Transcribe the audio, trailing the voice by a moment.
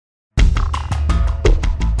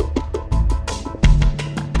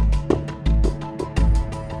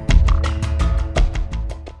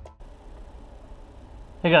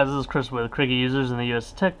Hey guys, this is Chris with Cricket Users in the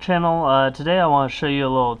US Tech channel. Today I want to show you a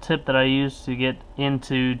little tip that I use to get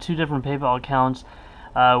into two different PayPal accounts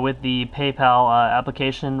with the PayPal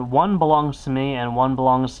application. One belongs to me and one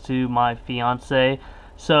belongs to my fiance.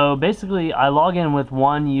 So basically I log in with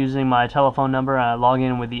one using my telephone number and I log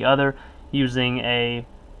in with the other using an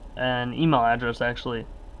email address actually.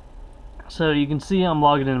 So you can see I'm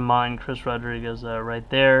logged in mine, Chris Rodriguez, right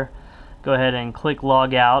there. Go ahead and click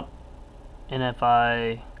log out. And if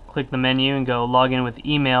I click the menu and go log in with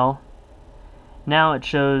email, now it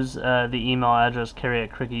shows the email address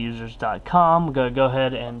carrie@cricketusers.com. Go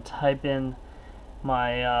ahead and type in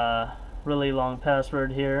my really long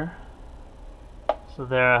password here. So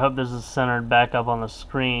there, I hope this is centered back up on the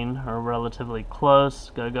screen or relatively close.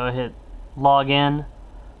 Go hit log in,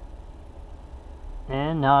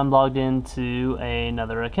 and now I'm logged into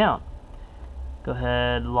another account. Go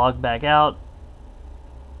ahead, log back out.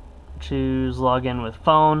 Choose login with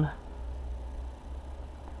phone,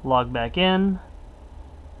 log back in,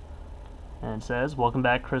 and it says welcome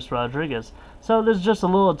back Chris Rodriguez. So there's just a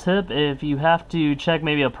little tip if you have to check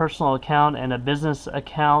maybe a personal account and a business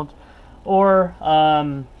account, or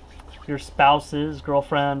your spouse's,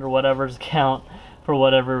 girlfriend, or whatever's account for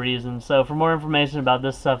whatever reason. So for more information about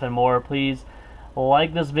this stuff and more, please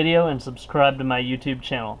like this video and subscribe to my YouTube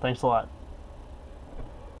channel. Thanks a lot.